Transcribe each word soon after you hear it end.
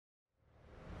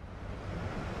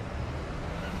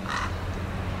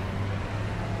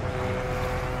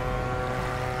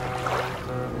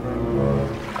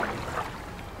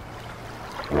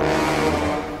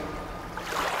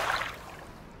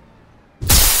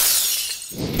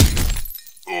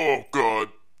Oh god.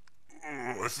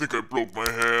 I think I broke my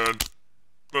hand.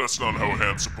 That's not how a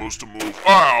hand's supposed to move.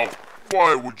 Ow!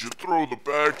 Why would you throw the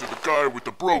bag to the guy with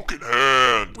the broken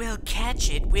hand? We'll catch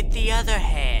it with the other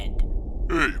hand.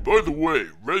 Hey, by the way,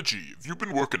 Reggie, have you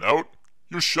been working out?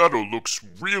 Your shadow looks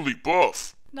really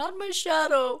buff. Not my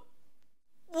shadow.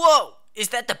 Whoa! Is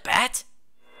that the bat?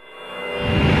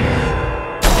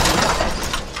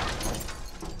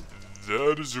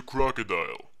 That is a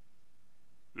crocodile.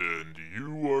 And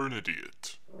you are an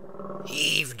idiot.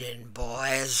 Evening,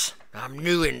 boys. I'm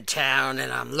new in town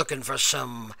and I'm looking for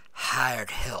some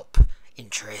hired help.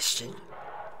 Interested?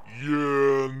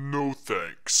 Yeah, no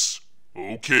thanks.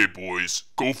 Okay, boys,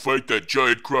 go fight that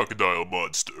giant crocodile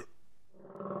monster.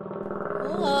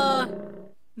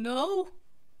 No.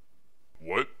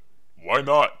 What? Why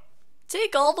not?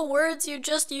 Take all the words you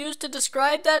just used to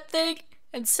describe that thing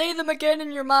and say them again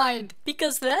in your mind,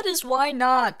 because that is why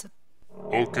not.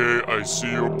 Okay, I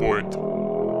see your point.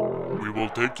 We will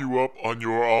take you up on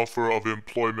your offer of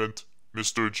employment,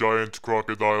 Mr. Giant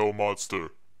Crocodile Monster.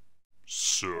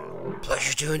 Sir.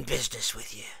 Pleasure doing business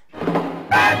with you.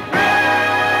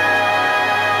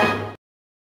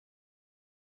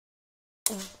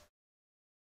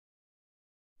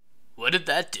 What did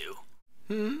that do?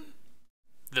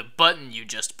 The button you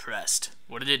just pressed.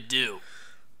 What did it do?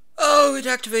 Oh, it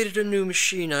activated a new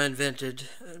machine I invented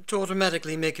to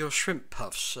automatically make your shrimp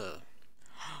puffs, sir.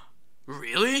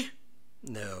 Really?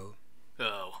 No.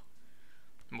 Oh.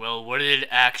 Well, what did it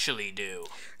actually do?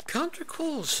 Can't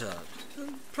recall, sir.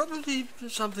 Probably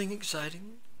something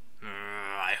exciting.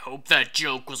 I hope that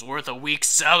joke was worth a week's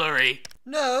salary.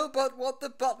 No, but what the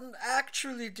button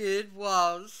actually did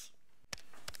was...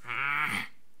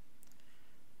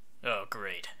 Oh,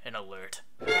 great. An alert.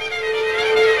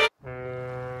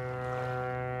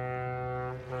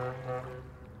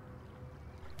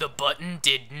 The button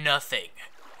did nothing.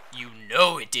 You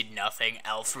know it did nothing.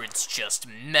 Alfred's just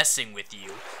messing with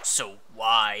you. So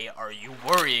why are you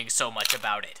worrying so much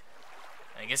about it?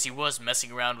 I guess he was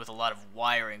messing around with a lot of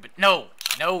wiring, but no,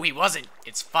 he wasn't.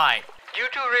 It's fine. You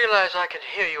do realize I can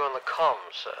hear you on the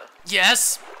comms, sir?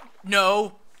 Yes?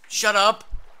 No? Shut up?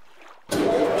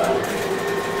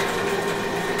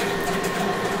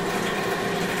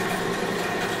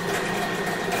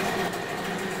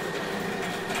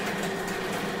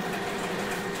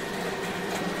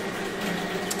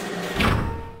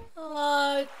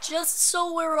 Just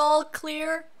so we're all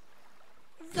clear,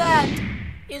 that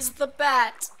is the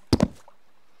bat.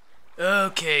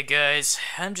 Okay, guys,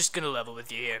 I'm just gonna level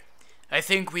with you here. I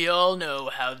think we all know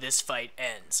how this fight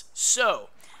ends. So,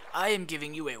 I am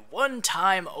giving you a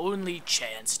one-time only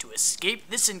chance to escape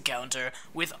this encounter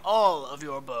with all of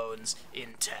your bones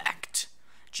intact.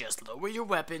 Just lower your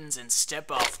weapons and step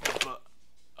off the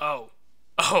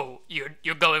Oh,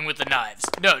 you're going with the knives.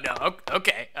 No,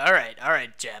 okay. All right,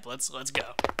 Jab, let's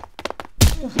go.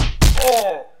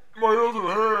 Oh, my other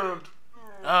hand.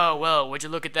 Oh, well, would you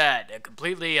look at that? A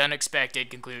completely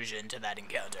unexpected conclusion to that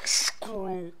encounter.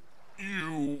 Screw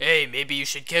you. Hey, maybe you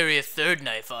should carry a third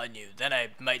knife on you. Then I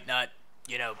might not,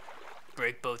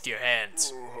 break both your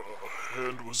hands.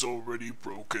 Hand was already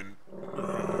broken.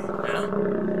 Huh?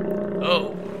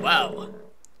 Oh, wow.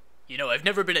 I've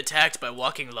never been attacked by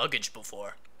walking luggage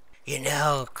before. You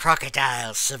know,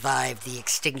 crocodiles survived the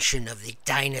extinction of the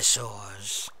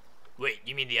dinosaurs. Wait,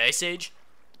 you mean the Ice Age?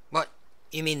 What?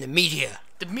 You mean the meteor?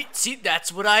 See,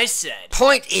 that's what I said.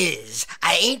 Point is,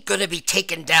 I ain't gonna be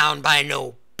taken down by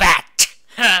no bat.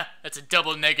 Ha! That's a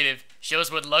double negative.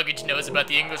 Shows what luggage knows about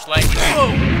the English language.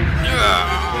 Whoa!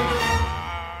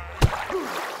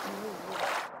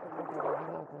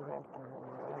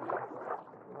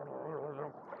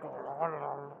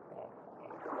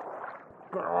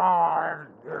 God,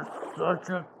 you're such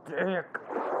a dick.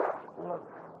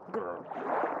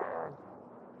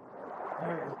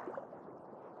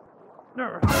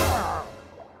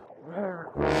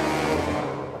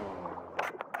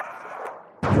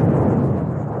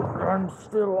 I'm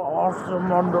still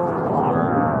awesome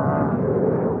underwater.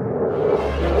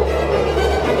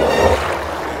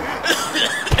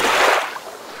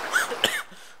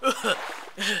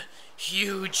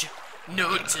 Huge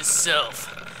note to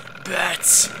self.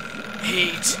 Bats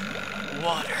hate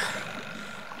water.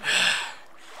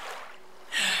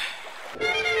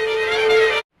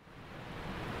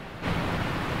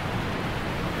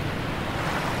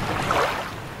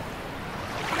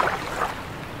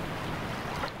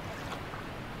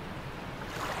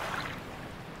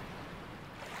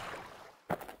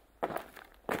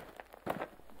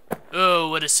 Oh,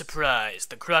 what a surprise.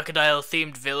 The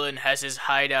crocodile-themed villain has his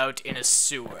hideout in a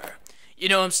sewer.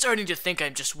 I'm starting to think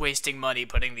I'm just wasting money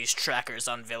putting these trackers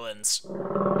on villains.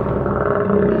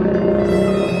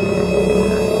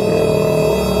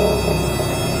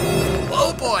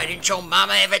 Why didn't your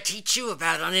mama ever teach you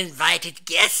about uninvited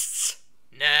guests?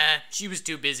 Nah, she was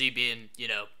too busy being,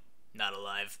 not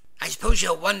alive. I suppose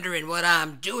you're wondering what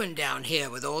I'm doing down here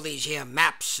with all these here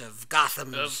maps of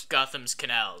Gotham's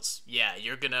canals. Yeah,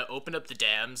 you're gonna open up the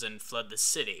dams and flood the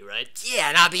city, right? Yeah,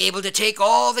 and I'll be able to take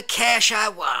all the cash I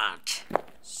want.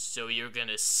 So you're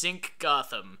gonna sink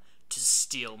Gotham to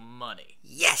steal money.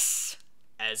 Yes.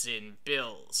 As in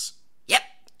bills. Yep.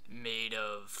 Made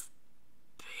of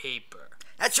paper.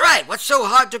 That's right. What's so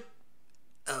hard to...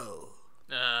 Oh.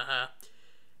 Uh-huh.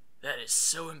 That is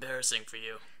so embarrassing for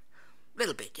you.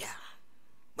 Little bit, yeah.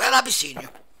 Well, I'll be seeing you.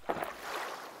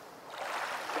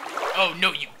 Oh,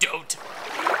 no, you don't.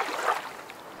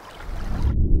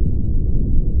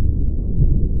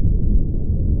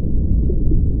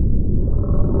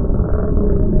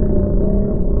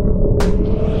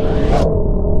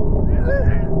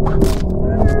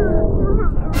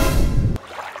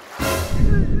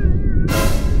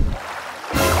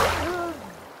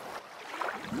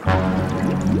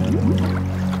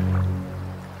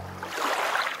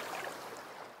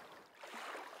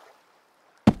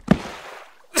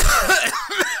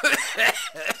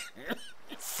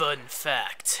 Fun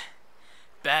fact.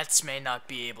 Bats may not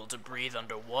be able to breathe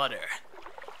underwater,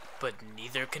 but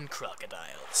neither can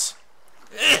crocodiles.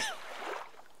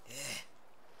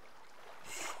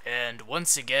 And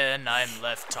once again, I'm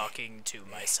left talking to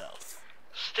myself.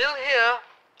 Still here,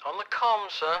 on the comm,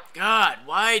 sir. God,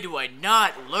 why do I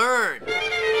not learn?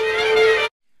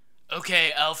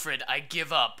 Okay, Alfred, I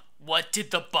give up. What did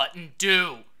the button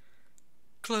do?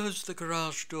 Close the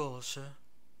garage door, sir.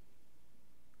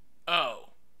 Oh.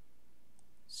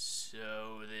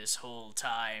 So this whole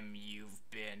time you've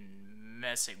been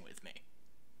messing with me?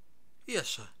 Yes,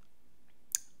 sir.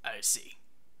 I see.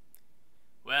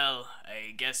 Well,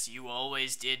 I guess you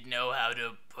always did know how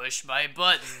to push my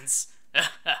buttons.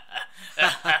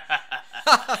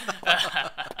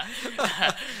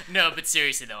 No, but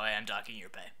seriously though, I am docking your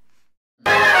pay.